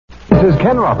This is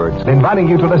Ken Roberts inviting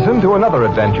you to listen to another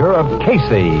adventure of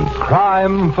Casey,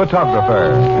 crime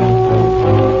photographer.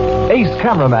 Ace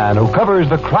cameraman who covers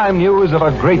the crime news of a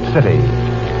great city.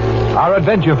 Our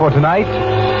adventure for tonight,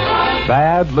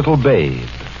 Bad Little Babe.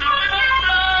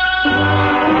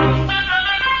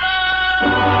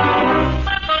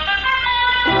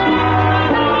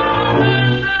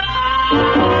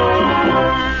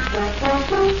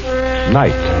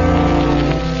 Night.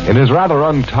 In his rather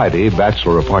untidy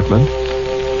bachelor apartment,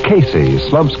 Casey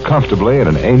slumps comfortably in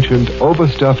an ancient,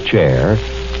 overstuffed chair,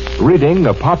 reading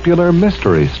a popular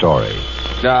mystery story.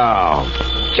 Oh,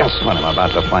 just when I'm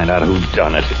about to find out who's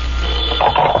done it.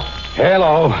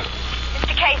 Hello.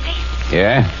 Mr. Casey?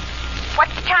 Yeah? What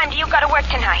time do you go to work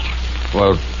tonight?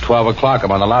 Well, 12 o'clock.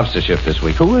 I'm on the lobster shift this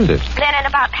week. Who is it? Then in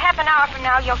about half an hour from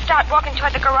now, you'll start walking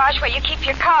toward the garage where you keep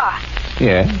your car.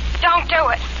 Yeah? Don't do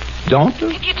it. Don't do?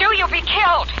 If you do, you'll be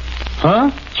killed. Huh?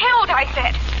 Killed, I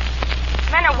said.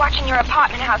 Men are watching your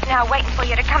apartment house now, waiting for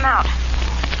you to come out.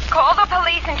 Call the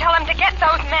police and tell them to get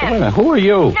those men. Wait a minute, who are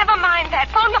you? Never mind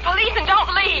that. Phone the police and don't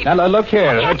leave. Now, look here.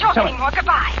 I can't talk anymore.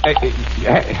 Goodbye.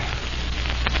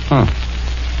 Oh,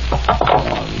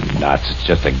 nuts. It's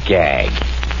just a gag.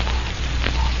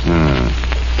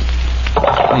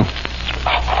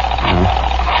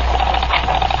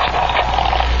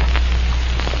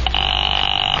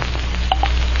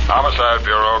 Homicide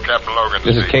Bureau, Captain Logan.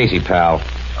 This is Casey, pal.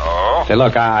 Oh? Say,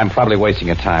 look, I'm probably wasting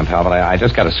your time, pal, but I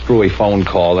just got a screwy phone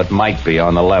call that might be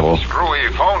on the level. Screwy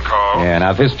phone call? Yeah,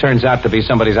 now, if this turns out to be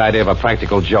somebody's idea of a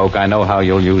practical joke, I know how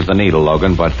you'll use the needle,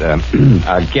 Logan, but a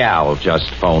gal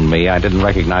just phoned me. I didn't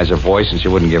recognize her voice, and she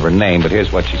wouldn't give her name, but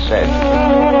here's what she said.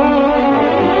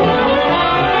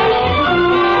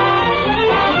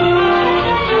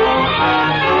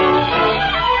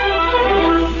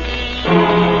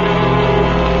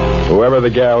 Whoever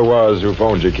the gal was who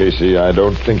phoned you, Casey, I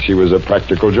don't think she was a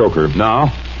practical joker.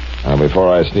 No? Now,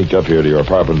 before I sneaked up here to your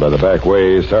apartment by the back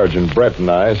way, Sergeant Brett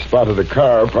and I spotted a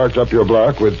car parked up your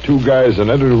block with two guys in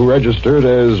it who registered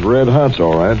as Red Hots,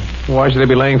 all right? Why should they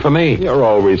be laying for me? You're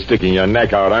always sticking your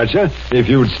neck out, aren't you? If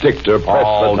you'd stick to press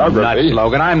photography... nuts,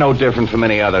 Logan. I'm no different from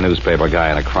any other newspaper guy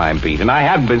on a crime beat, and I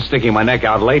haven't been sticking my neck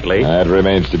out lately. That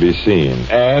remains to be seen.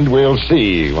 And we'll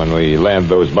see when we land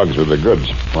those mugs with the goods.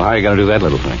 Well, how are you going to do that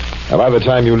little thing? Now, by the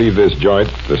time you leave this joint,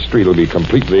 the street will be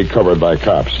completely covered by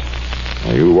cops.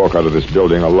 Now, you walk out of this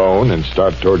building alone and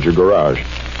start towards your garage.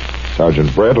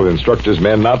 Sergeant Brett will instruct his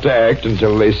men not to act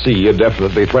until they see you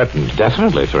definitely threatened.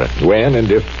 Definitely threatened? When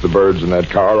and if the birds in that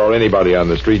car or anybody on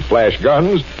the street flash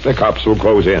guns, the cops will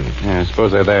close in. Yeah, I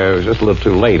suppose they're there just a little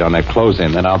too late on that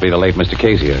close-in. Then I'll be the late Mr.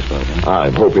 Casey, I suppose. Huh?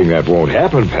 I'm hoping that won't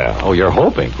happen, pal. Oh, you're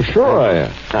hoping? Sure I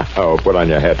am. Oh, put on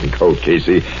your hat and coat,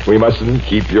 Casey. We mustn't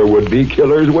keep your would-be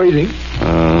killers waiting.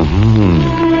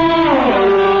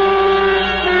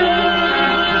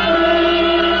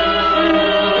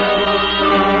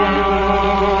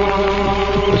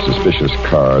 Suspicious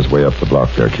cars way up the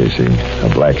block there, Casey. A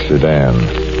black sedan.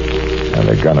 And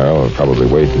the gunner will probably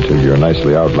wait until you're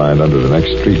nicely outlined under the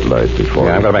next street light before...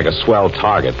 Yeah, I'm going to make a swell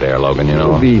target there, Logan, you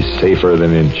know. It'll be safer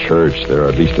than in church. There are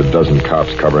at least a dozen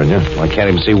cops covering you. Well, I can't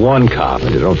even see one cop.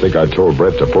 You don't think I told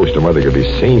Brett to post them where they could be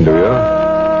seen, do you?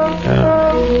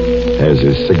 Yeah. There's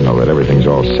his signal that everything's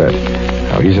all set.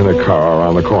 Now, he's in a car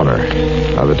around the corner.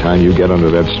 By the time you get under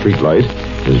that street light,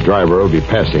 his driver will be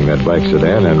passing that black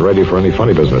sedan and ready for any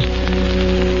funny business.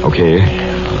 Okay,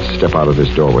 I'll step out of this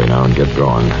doorway now and get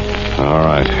going. All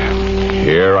right.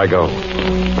 Here I go.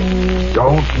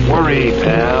 Don't worry,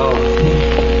 pal.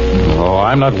 Oh,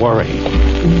 I'm not worried.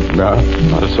 No,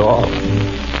 not at all.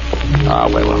 Ah,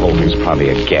 well, the whole thing's probably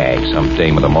a gag. Some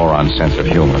dame with a moron sense of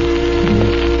humor.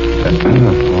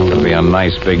 Well, there'll be a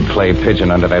nice big clay pigeon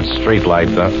under that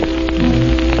streetlight, though.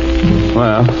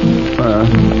 Well,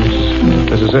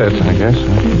 this is it, I guess.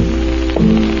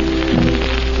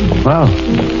 Well,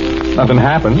 nothing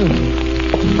happened.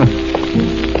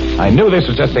 I knew this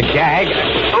was just a gag.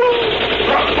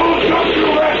 Don't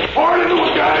do that! Hard into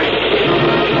it, guys!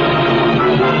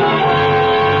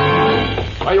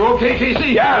 Are you okay,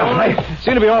 Casey? Yeah, I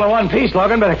seem to be all in one piece,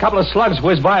 Logan, but a couple of slugs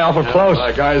whizzed by awful close.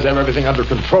 Our guys have everything under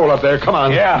control up there. Come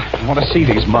on. Yeah, I want to see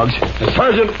these mugs.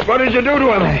 Sergeant, what did you do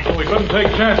to him? Well, we couldn't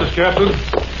take chances, Captain.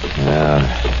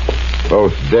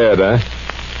 Both dead, huh?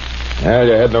 Well,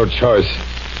 you had no choice.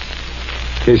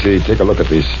 Casey, take a look at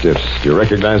these stiffs. Do you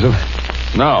recognize them?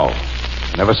 No.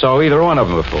 Never saw either one of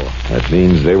them before. That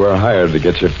means they were hired to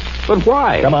get you. But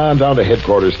why? Come on down to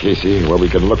headquarters, Casey, where we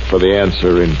can look for the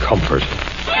answer in comfort.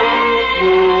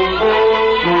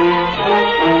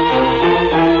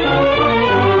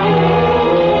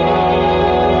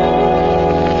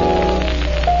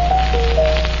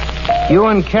 You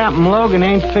and Captain Logan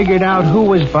ain't figured out who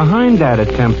was behind that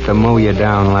attempt to mow you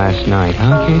down last night,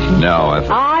 huh, Casey? No,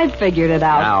 I figured it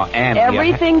out. Now, Annie,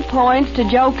 everything points to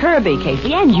Joe Kirby,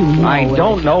 Casey, and you know I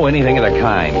don't know anything of the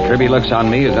kind. Kirby looks on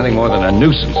me as nothing more than a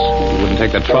nuisance. He wouldn't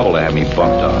take the trouble to have me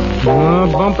bumped off.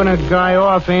 Bumping a guy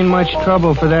off ain't much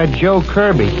trouble for that Joe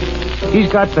Kirby.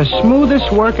 He's got the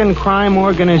smoothest working crime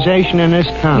organization in this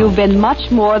town. You've been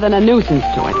much more than a nuisance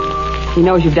to him. He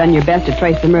knows you've done your best to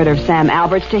trace the murder of Sam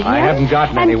Alberts to him. I haven't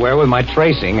gotten anywhere with my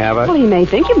tracing, have I? Well, he may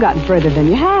think you've gotten further than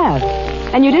you have.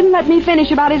 And you didn't let me finish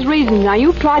about his reasons. Now,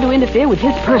 you've tried to interfere with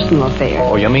his personal affairs.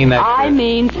 Oh, you mean that... I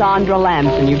mean Sandra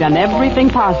Lamson. You've done everything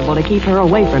possible to keep her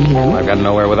away from him. I've gotten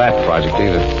nowhere with that project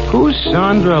either. Who's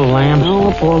Sandra Lamson?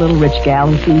 Oh, poor little rich gal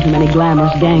who's seen too many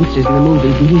glamorous gangsters in the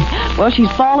movies. And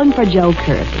she's fallen for Joe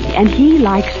Kirby, and he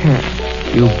likes her.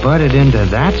 You butted into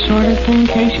that sort of thing,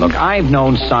 Casey? Look, I've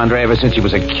known Sandra ever since she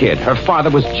was a kid. Her father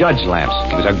was Judge Lamson.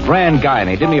 He was a grand guy, and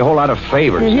he did me a whole lot of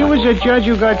favors. He was a judge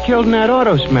who got killed in that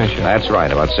auto smasher. That's right,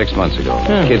 about 6 months ago.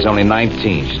 The kid's only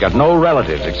 19. She's got no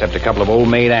relatives except a couple of old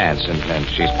maid aunts, and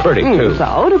she's pretty, too.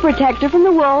 So, to protect her from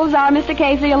the wolves, our Mr.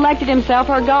 Casey elected himself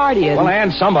her guardian. Well,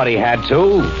 and somebody had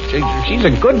to. She's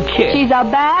a good kid. She's a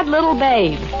bad little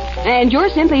babe. And you're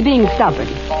simply being stubborn.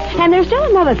 And there's still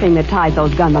another thing that tied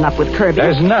those gunmen up with Kirby.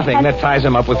 There's nothing that ties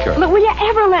him up with Kirby. Look, will you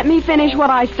ever let me finish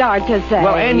what I start to say?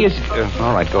 Well, and you...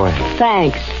 all right, go ahead.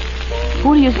 Thanks.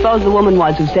 Who do you suppose the woman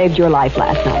was who saved your life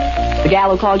last night? The gal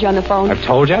who called you on the phone? I've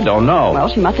told you, I don't know. Well,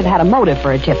 she must have had a motive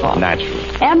for a tip-off. Naturally.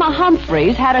 Emma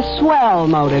Humphreys had a swell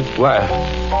motive. What?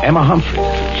 Emma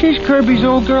Humphreys? She's Kirby's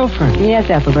old girlfriend. Yes,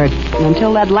 Ethelbert.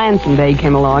 Until that Lanson babe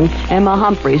came along, Emma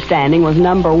Humphreys' standing was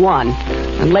number one.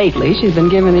 And lately, she's been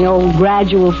given the old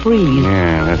gradual freeze.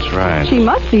 Yeah, that's right. She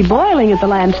must be boiling at the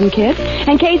Lanson kid.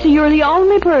 And, Casey, you're the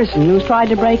only person who's tried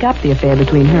to break up the affair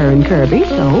between her and Kirby,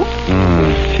 so...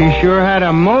 She sure had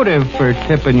a motive for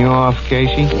tipping you off,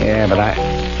 Casey. Yeah, but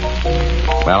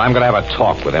Well, I'm going to have a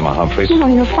talk with Emma Humphreys. You know,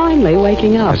 you're finally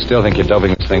waking up. I still think you're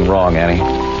doping this thing wrong, Annie.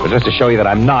 But just to show you that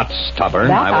I'm not stubborn...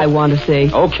 That I want to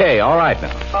see. Okay, all right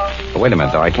now. But wait a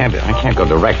minute, though. I can't go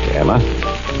direct to Emma.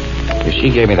 If she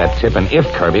gave me that tip, and if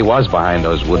Kirby was behind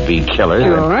those would-be killers...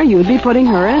 Sure, you'd be putting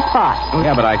her in a spot.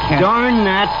 Yeah, but I can't... Darn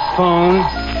that phone.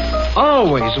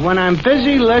 Always, when I'm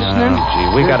busy listening...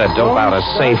 Gee, we got to dope out a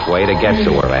safe way to get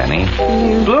to her, Annie.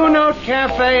 Blue Note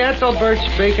Cafe, Ethelbert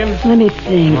speaking. Let me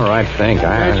think. All right, think.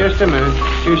 Just a minute.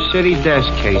 Your city desk,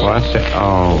 Casey. What's it?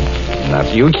 Oh,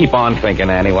 nuts. You keep on thinking,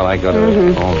 Annie, while I go to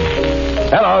the phone.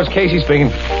 Hello, it's Casey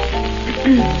speaking.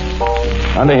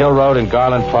 Underhill Road in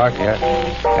Garland Park. Yeah,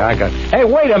 I got... Hey,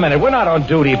 wait a minute. We're not on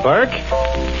duty, Burke.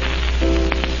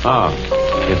 Oh,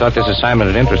 you thought this assignment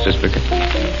had interest us because...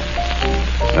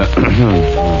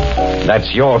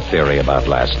 That's your theory about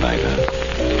last night, huh?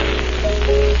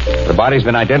 The body's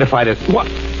been identified as... What?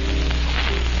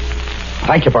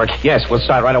 Thank you, Burke. Yes, we'll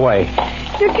start right away.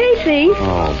 Sir Casey.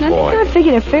 Oh, I boy. think I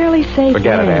figured a fairly safe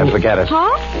Forget it, way. Ann. Forget it. Huh?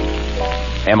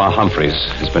 Emma Humphreys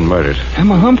has been murdered.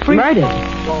 Emma Humphreys? Murdered.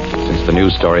 Since the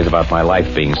news stories about my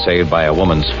life being saved by a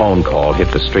woman's phone call hit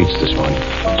the streets this morning.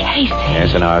 Casey.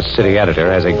 Yes, and our city editor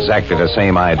has exactly the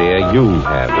same idea you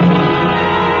have.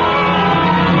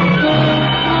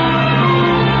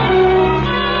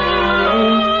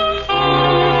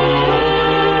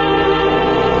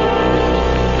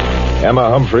 Emma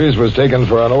Humphreys was taken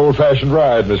for an old-fashioned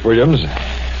ride, Miss Williams.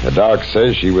 The doc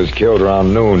says she was killed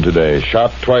around noon today,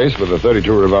 shot twice with a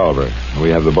 .32 revolver. We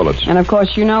have the bullets. And, of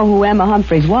course, you know who Emma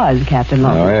Humphreys was, Captain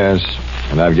Logan. Oh, yes.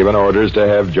 And I've given orders to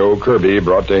have Joe Kirby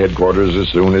brought to headquarters as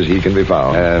soon as he can be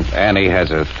found. Annie has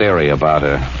a theory about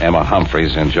Emma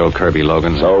Humphreys and Joe Kirby,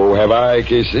 Logan. So have I,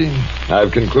 Casey.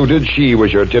 I've concluded she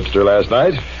was your tipster last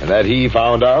night, and that he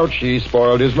found out she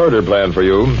spoiled his murder plan for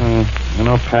you. You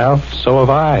know, pal, so have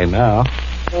I now.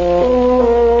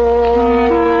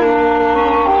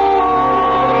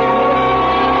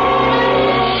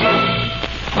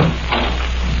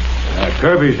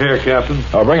 Kirby's here, Captain.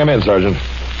 Oh, bring him in, Sergeant.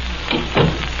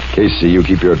 Casey, you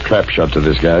keep your trap shut to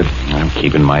this guy. I'm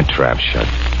keeping my trap shut.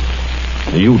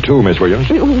 You too, Miss Williams.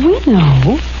 We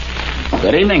know.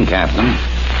 Good evening, Captain.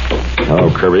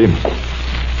 Hello, Kirby.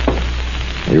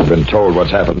 You've been told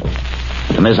what's happened.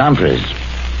 To Miss Humphreys.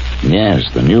 Yes,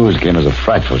 the news came as a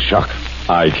frightful shock.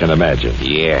 I can imagine.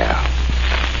 Yeah.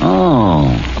 Oh,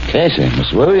 Casey,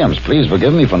 Miss Williams, please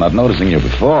forgive me for not noticing you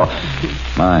before.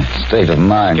 My state of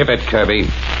mind. Skip it, Kirby.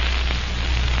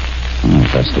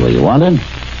 If that's the way you want it.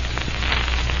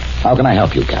 How can I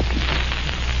help you, Captain?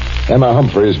 Emma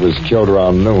Humphreys was killed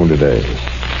around noon today.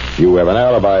 You have an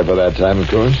alibi for that time, of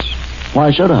course.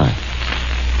 Why should I?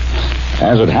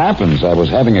 As it happens, I was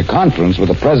having a conference with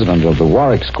the president of the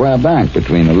Warwick Square Bank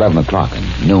between 11 o'clock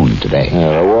and noon today.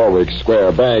 The Warwick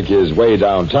Square Bank is way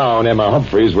downtown. Emma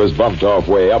Humphreys was bumped off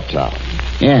way uptown.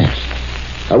 Yes.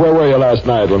 Where were you last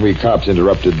night when we cops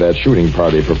interrupted that shooting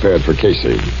party prepared for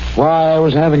Casey? Why, I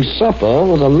was having supper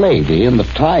with a lady in the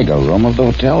Tiger Room of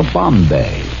the Hotel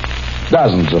Bombay.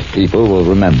 Dozens of people will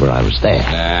remember I was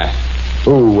there.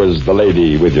 Who was the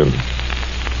lady with you?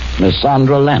 Miss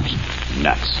Sandra Lamson.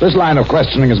 Nuts. This line of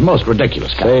questioning is most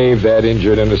ridiculous, Captain. Save that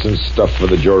injured innocent stuff for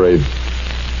the jury.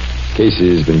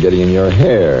 Casey's been getting in your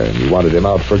hair, and you wanted him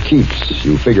out for keeps.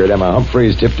 You figured Emma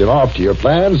Humphreys tipped him off to your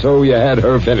plan, so you had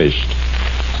her finished.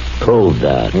 Prove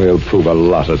that. We'll prove a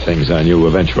lot of things on you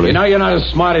eventually. You know, you're not as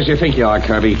smart as you think you are,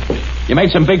 Kirby. You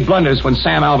made some big blunders when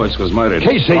Sam Alberts was murdered.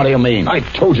 Casey! What do you mean? I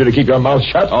told you to keep your mouth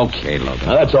shut. Okay, Logan.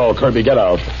 Now, that's all, Kirby. Get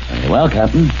out. Very well,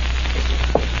 Captain.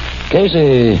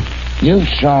 Casey, you've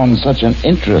shown such an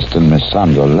interest in Miss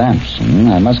Sandra Lamson.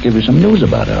 I must give you some news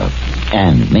about her.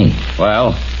 And me.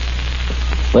 Well?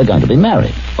 We're going to be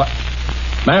married. What?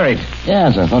 Married?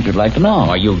 Yes, I thought you'd like to know.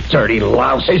 Oh, you dirty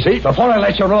louse. Casey! Before I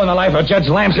let you ruin the life of Judge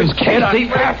Lamson's kid, let me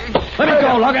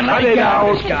go, Logan. Let me get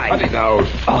out. This guy. Cut it out.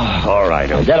 Oh, all right.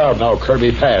 Get out now,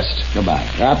 Kirby. Fast. Goodbye,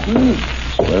 Captain.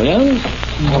 Williams.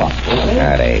 Come on.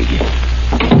 That egg.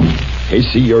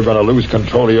 Casey, you're going to lose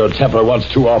control of your temper once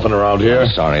too often around here.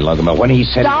 Sorry, Logan, but when he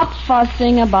said... Stop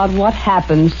fussing about what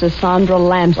happens to Sandra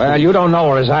Lamson. Well, you don't know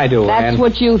her as I do, That's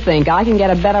what you think. I can get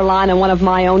a better line in one of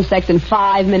my own sex in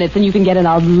 5 minutes than you can get in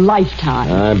a lifetime.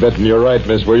 I'm betting you're right,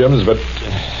 Miss Williams, but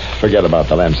forget about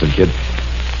the Lamson kid.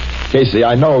 Casey,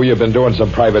 I know you've been doing some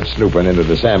private snooping into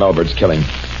the Sam Alberts killing.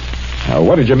 Now,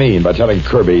 what did you mean by telling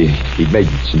Kirby he'd made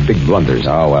some big blunders?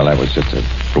 Oh, well, that was just a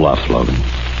bluff, Logan.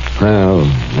 Well,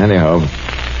 anyhow,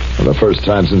 for the first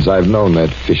time since I've known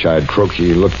that fish-eyed crook,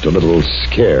 he looked a little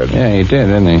scared. Yeah, he did,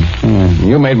 didn't he? Yeah.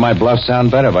 You made my bluff sound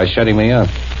better by shutting me up.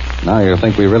 Now you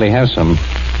think we really have some.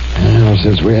 Well,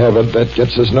 since we have it, that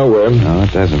gets us nowhere. No,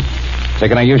 it doesn't. Say,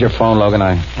 can I use your phone, Logan?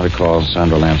 I want to call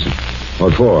Sandra Lamson.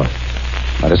 What for?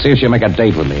 Now, to see if she'll make a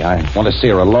date with me. I want to see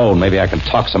her alone. Maybe I can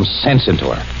talk some sense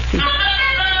into her.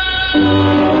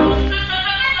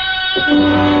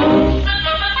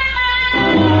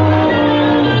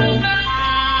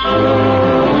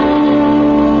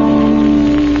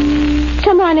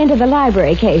 Into the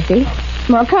library, Casey.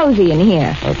 More cozy in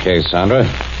here. Okay, Sandra.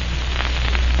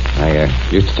 I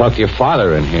used to talk to your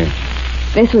father in here.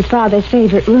 This was Father's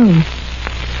favorite room.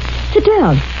 Sit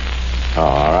down. Oh,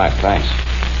 all right, thanks.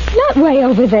 Not way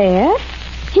over there.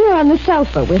 Here on the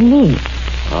sofa with me.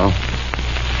 Oh.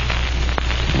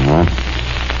 All right.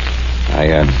 I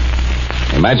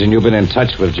imagine you've been in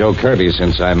touch with Joe Kirby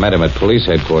since I met him at police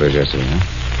headquarters yesterday, huh?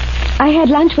 I had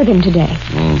lunch with him today.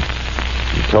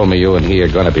 You told me you and he are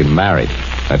going to be married.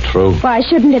 That true? Why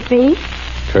shouldn't it be?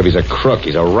 Kirby's a crook.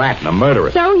 He's a rat and a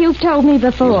murderer. So you've told me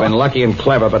before. He's been lucky and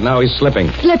clever, but now he's slipping.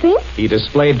 Slipping? He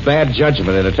displayed bad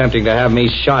judgment in attempting to have me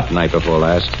shot night before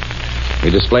last. He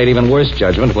displayed even worse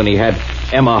judgment when he had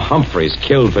Emma Humphreys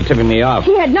killed for tipping me off.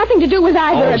 He had nothing to do with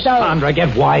either of those. Sandra,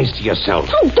 get wise to yourself.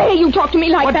 How dare you talk to me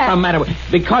like that? What's the matter with...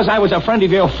 Because I was a friend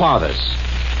of your father's.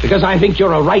 Because I think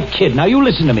you're a right kid. Now, you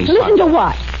listen to me, Sandra. Listen to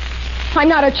what? I'm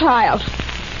not a child.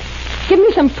 Give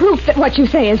me some proof that what you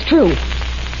say is true.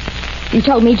 You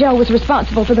told me Joe was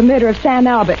responsible for the murder of Sam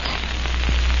Alberts.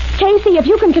 Casey, if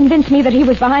you can convince me that he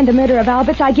was behind the murder of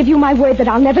Alberts, I give you my word that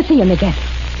I'll never see him again.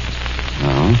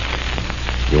 Oh?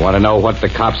 You want to know what the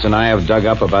cops and I have dug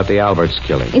up about the Alberts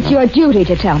killing? It's your duty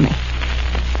to tell me.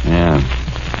 Yeah.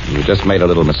 You just made a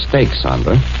little mistake,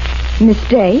 Sandra.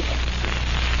 Mistake?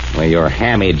 Well, your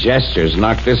hammy gestures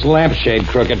knocked this lampshade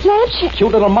crooked. Lampshade?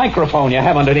 Cute little microphone you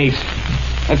have underneath.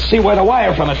 Let's see where the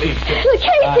wire from it leads to. Casey!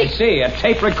 I see, a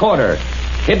tape recorder.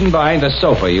 Hidden behind the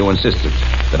sofa you insisted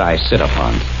that I sit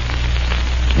upon.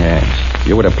 Yes,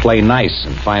 you were to play nice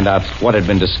and find out what had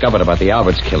been discovered about the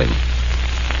Alberts killing.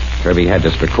 Kirby had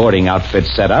this recording outfit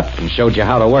set up and showed you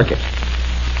how to work it.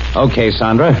 Okay,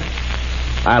 Sandra.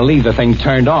 I'll leave the thing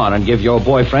turned on and give your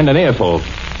boyfriend an earful.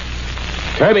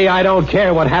 Kirby, I don't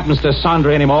care what happens to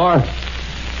Sandra anymore.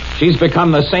 She's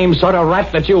become the same sort of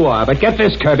rat that you are. But get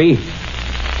this, Kirby.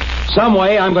 Some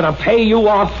way I'm going to pay you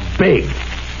off big.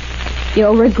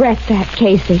 You'll regret that,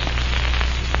 Casey.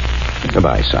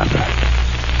 Goodbye, Sandra.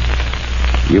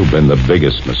 You've been the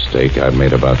biggest mistake I've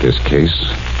made about this case.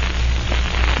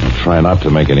 I'll try not to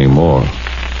make any more.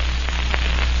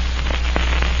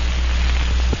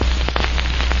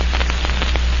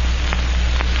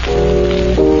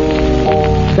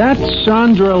 That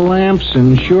Sandra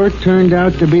Lamson sure turned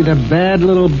out to be the bad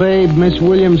little babe Miss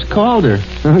Williams called her.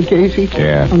 Huh, Casey?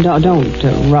 Yeah. Oh,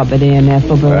 don't rub it in,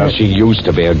 Ethelbert. Well, she used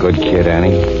to be a good kid,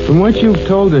 Annie. From what you've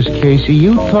told us, Casey,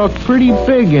 you talked pretty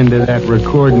big into that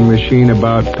recording machine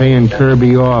about paying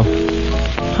Kirby off.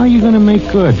 How are you going to make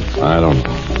good? I don't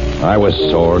know. I was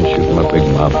sore and shooting my big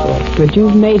mouth off. But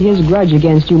you've made his grudge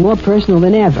against you more personal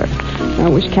than ever. I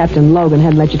wish Captain Logan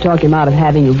hadn't let you talk him out of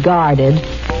having you guarded.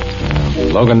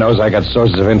 Logan knows I got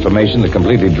sources of information that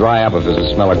completely dry up if there's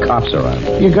a smell of cops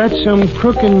around. You got some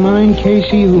crook in mind,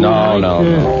 Casey? Who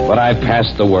No. But I've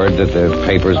passed the word that the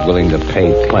paper's willing to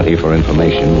pay plenty for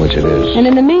information, which it is. And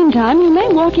in the meantime, you may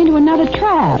walk into another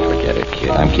trap. Forget it,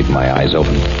 kid. I'm keeping my eyes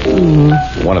open.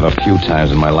 One of the few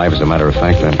times in my life, as a matter of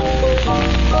fact,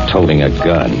 I'm toting a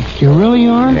gun. You really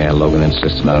are? Yeah, Logan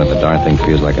insisted on it. The darn thing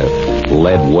feels like a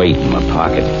lead weight in my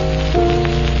pocket.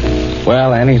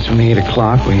 Well, Annie, it's only 8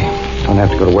 o'clock. We don't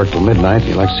have to go to work till midnight.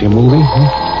 You like to see a movie?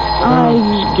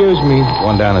 Excuse me.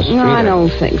 One down the street. No, I don't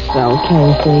think so,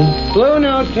 Casey. Blue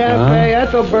Note Cafe,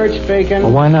 Ethelbert speaking.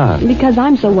 Well, why not? Because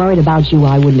I'm so worried about you,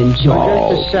 I wouldn't enjoy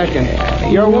it. Just a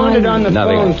second. You're wanted on the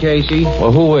Nothing. phone, Casey.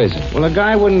 Well, who is it? Well, a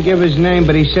guy wouldn't give his name,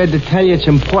 but he said to tell you it's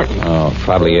important. Oh,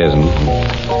 probably isn't.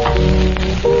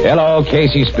 Hello,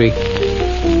 Casey speak.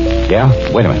 Yeah?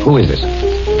 Wait a minute. Who is this?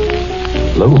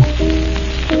 Lou?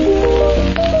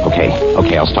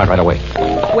 Okay, I'll start right away.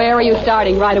 Where are you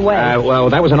starting right away? Well,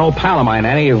 that was an old pal of mine,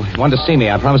 Annie. He wanted to see me.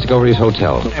 I promised to go over to his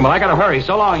hotel. Hey, well, I gotta hurry.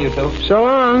 So long, you two. So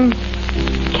long.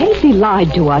 Casey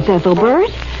lied to us, Ethelbert.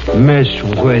 Miss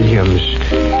Williams.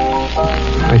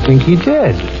 I think he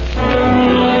did.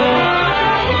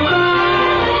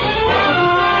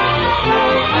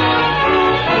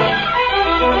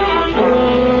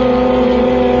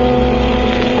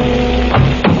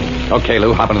 Okay,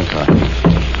 Lou, hop in the car.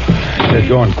 Get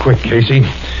going quick, Casey.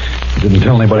 Didn't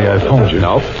tell anybody I phoned you.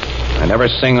 Nope. I never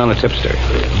sing on the tipster.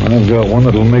 I've got one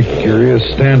that'll make your ears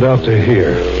stand out to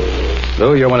hear.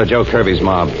 Lou, you're one of Joe Kirby's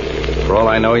mob. For all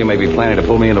I know, you may be planning to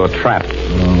pull me into a trap.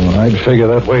 I'd figure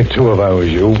that way, too, if I was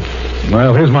you.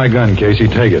 Well, here's my gun, Casey.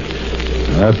 Take it.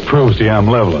 That proves to you I'm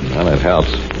leveling. Well, it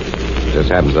helps. It just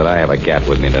happens that I have a gap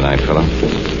with me tonight, fella.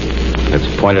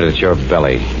 It's pointed at your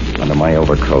belly, under my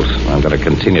overcoat. I'm going to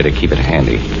continue to keep it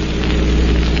handy.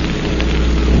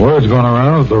 Word's going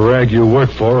around that the rag you work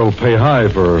for will pay high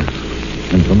for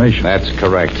information. That's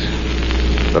correct.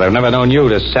 But I've never known you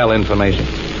to sell information.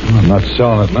 I'm not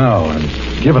selling it now. I'm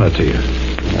giving it to you.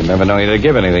 I've never known you to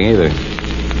give anything either.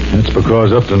 That's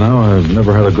because up to now I've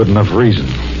never had a good enough reason.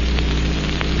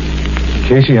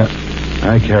 Casey,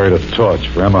 I carried a torch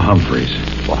for Emma Humphreys.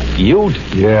 What, you?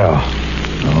 Yeah.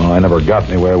 Oh, I never got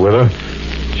anywhere with her.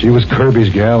 She was Kirby's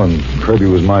gal, and Kirby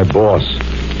was my boss.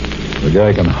 The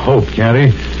guy can hope,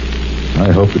 can't he? I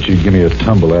hoped that she'd give me a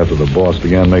tumble after the boss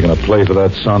began making a play for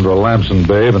that Sandra Lamson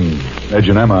babe and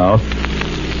edging Emma out.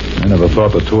 I never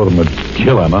thought the two of them would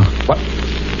kill Emma. What?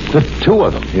 The two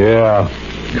of them? Yeah.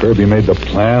 Kirby made the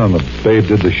plan, and the babe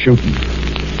did the shooting.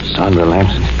 Sandra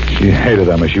Lamson? She hated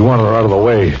Emma. She wanted her out of the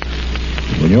way.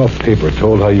 When your paper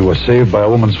told how you were saved by a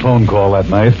woman's phone call that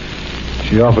night,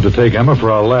 she offered to take Emma for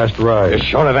our last ride. You're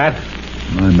sure of that?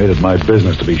 I made it my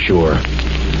business to be sure.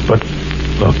 But,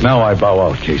 look, now I bow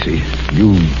out, Casey.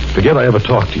 You forget I ever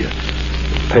talked to you.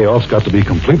 The payoff's got to be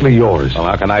completely yours. Well,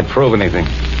 how can I prove anything?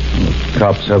 The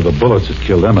cops have the bullets that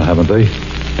killed Emma, haven't they?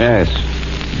 Yes.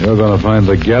 You're going to find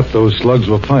the gap those slugs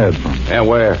were fired from. Yeah,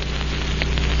 where?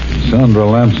 Sandra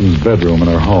Lamson's bedroom in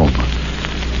her home.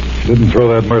 She didn't throw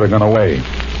that murder gun away.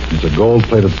 It's a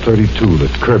gold-plated .32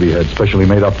 that Kirby had specially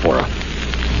made up for her.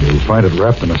 You'll find it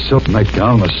wrapped in a silk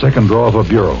nightgown in the second drawer of her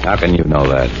bureau. How can you know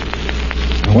that?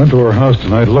 I went to her house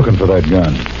tonight looking for that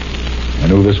gun. I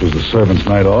knew this was the servants'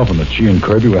 night off and that she and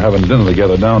Kirby were having dinner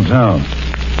together downtown.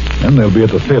 Then they'll be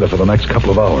at the theater for the next couple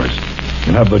of hours.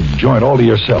 You'll have the joint all to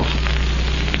yourself.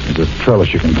 There's a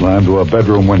trellis you can climb to her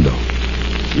bedroom window.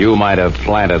 You might have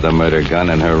planted the murder gun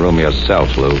in her room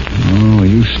yourself, Lou. Oh, are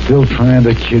you still trying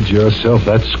to kid yourself?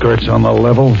 That skirt's on the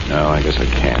level? No, I guess I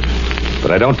can't.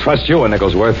 But I don't trust you,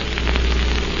 Nicholsworth.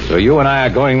 So you and I are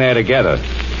going there together.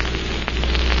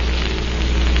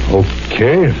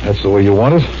 Okay, if that's the way you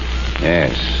want it.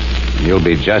 Yes. You'll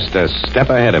be just a step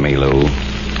ahead of me, Lou.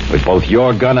 With both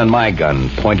your gun and my gun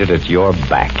pointed at your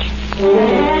back.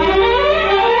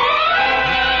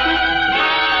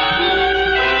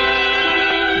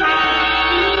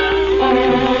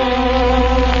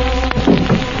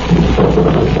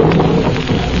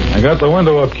 I got the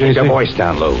window up, Casey. Keep your voice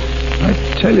down, Lou. I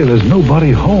tell you, there's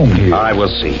nobody home here. All right, we'll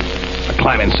see. Now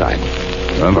climb inside.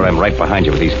 Remember, I'm right behind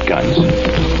you with these guns.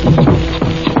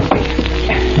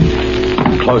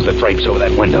 close the drapes over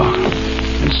that window.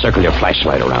 And circle your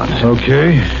flashlight around it.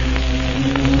 Okay.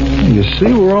 You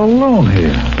see, we're all alone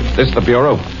here. This the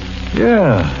bureau?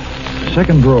 Yeah.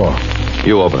 Second drawer.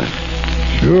 You open it.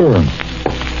 Sure.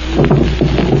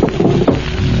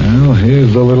 Well,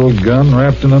 here's the little gun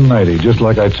wrapped in a nightie, just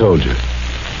like I told you.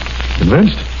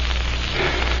 Convinced?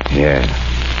 Yeah.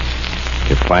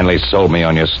 You finally sold me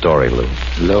on your story, Lou.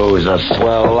 Lou's a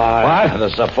swell liar. What?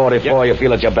 There's a 44 you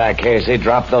feel at your back, Casey.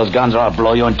 Drop those guns or I'll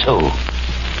blow you in two.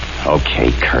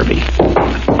 Okay, Kirby.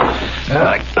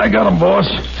 I got him, boss.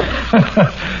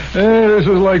 Hey, this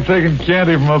was like taking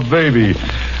candy from a baby.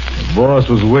 The boss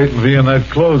was waiting for you in that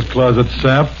clothes closet,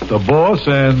 Sap. The boss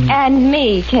and... And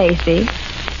me, Casey.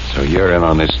 So you're in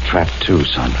on this trap, too,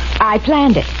 Sandra. I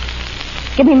planned it.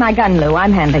 Give me my gun, Lou.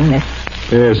 I'm handling this.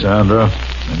 Here, Sandra.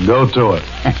 And go to it.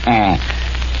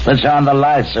 Switch on the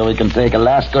lights so we can take a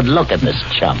last good look at this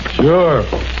chump. Sure.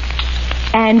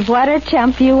 And what a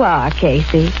chump you are,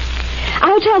 Casey.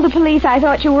 I'll tell the police I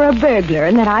thought you were a burglar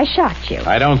and that I shot you.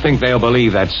 I don't think they'll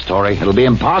believe that story. It'll be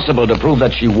impossible to prove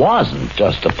that she wasn't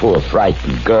just a poor,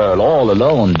 frightened girl all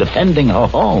alone defending her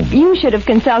home. You should have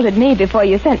consulted me before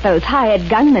you sent those hired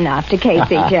gunmen after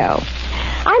Casey, Joe.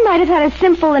 I might have had a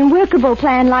simple and workable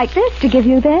plan like this to give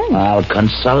you then. I'll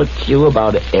consult you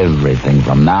about everything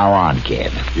from now on,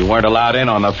 kid. You weren't allowed in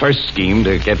on the first scheme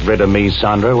to get rid of me,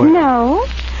 Sandra, were you? No.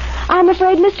 I'm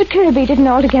afraid Mr. Kirby didn't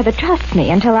altogether trust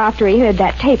me until after he heard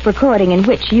that tape recording in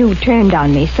which you turned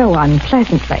on me so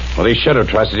unpleasantly. Well, he should have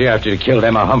trusted you after you killed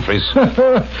Emma Humphreys.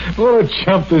 What a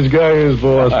chump this guy is,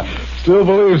 boss. Still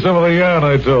believes some of the yarn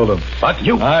I told him. But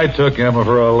you... I took Emma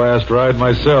for our last ride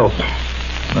myself.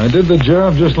 I did the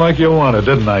job just like you wanted,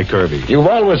 didn't I, Kirby? You've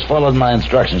always followed my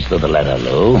instructions to the letter,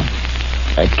 Lou.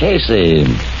 Casey,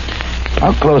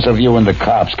 how close have you and the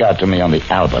cops got to me on the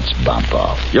Alberts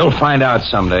bump-off? You'll find out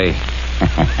someday.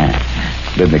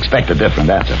 Didn't expect a different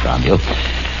answer from you.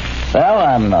 Well,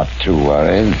 I'm not too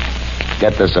worried.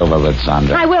 Get this over with,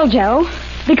 Sandra. I will, Joe.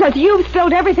 Because you've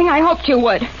spilled everything I hoped you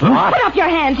would. What? Put up your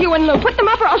hands, you and Lou. Put them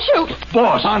up or I'll shoot.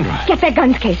 Boss, Sandra. Get their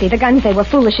guns, Casey. The guns they were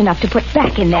foolish enough to put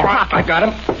back in their rack. I got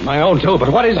him. My own, too.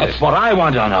 But what is this? What I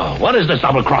want to know. What is this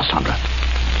double cross, Sandra?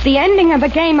 The ending of a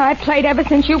game I played ever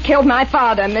since you killed my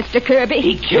father, Mr. Kirby.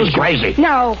 He killed crazy.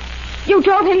 No. You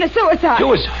drove him to suicide.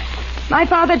 Suicide? My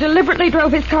father deliberately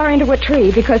drove his car into a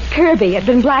tree because Kirby had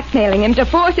been blackmailing him to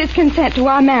force his consent to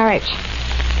our marriage.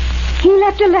 He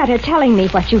left a letter telling me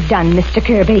what you've done, Mr.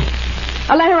 Kirby.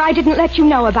 A letter I didn't let you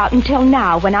know about until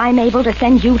now when I'm able to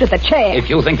send you to the chair. If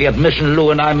you think the admission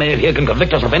Lou and I made here can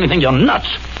convict us of anything, you're nuts.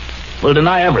 We'll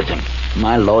deny everything.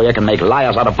 My lawyer can make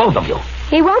liars out of both of you.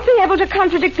 He won't be able to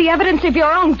contradict the evidence of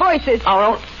your own voices. Our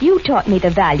own... You taught me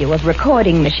the value of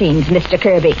recording machines, Mr.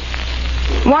 Kirby.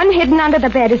 One hidden under the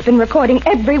bed has been recording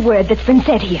every word that's been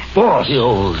said here. Boss. You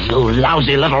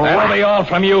lousy little That'll rat. be all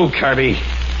from you, Kirby.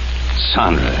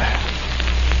 Sandra,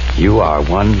 you are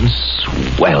one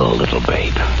swell little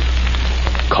babe.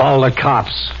 Call the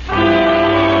cops.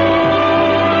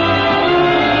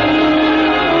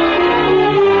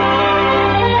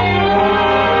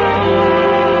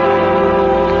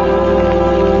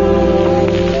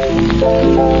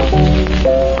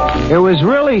 It was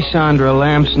really Sandra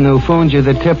Lamson who phoned you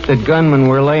the tip that gunmen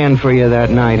were laying for you that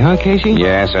night, huh, Casey?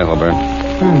 Yes, Ethelbert.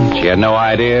 She had no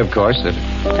idea, of course, that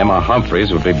Emma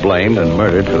Humphreys would be blamed and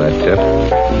murdered for that tip.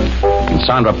 And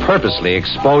Sandra purposely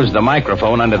exposed the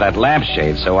microphone under that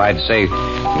lampshade, so I'd say,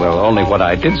 well, only what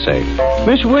I did say.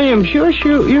 Miss Williams, you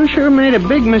sure made a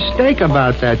big mistake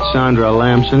about that Sandra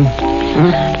Lamson.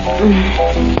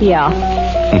 Yeah.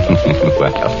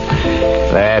 Well,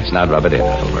 let's not rub it in,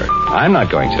 Ethelbert. I'm not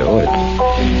going to.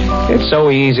 It's so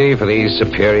easy for these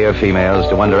superior females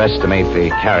to underestimate the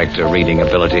character-reading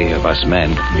ability of us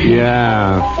men.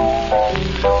 Yeah.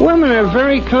 Women are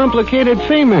very complicated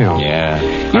females.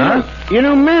 Yeah. You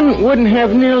know, men wouldn't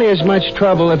have nearly as much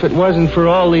trouble if it wasn't for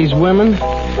all these women.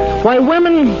 Why,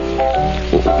 women...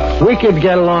 We could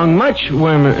get along much,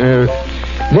 women...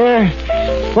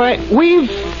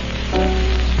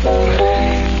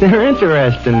 They're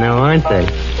interesting, though, aren't they?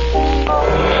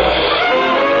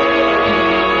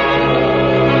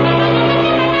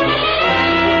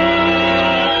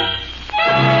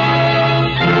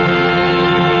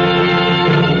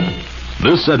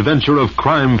 This adventure of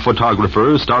crime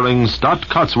photographer starring Stott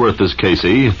Cotsworth as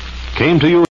Casey came to you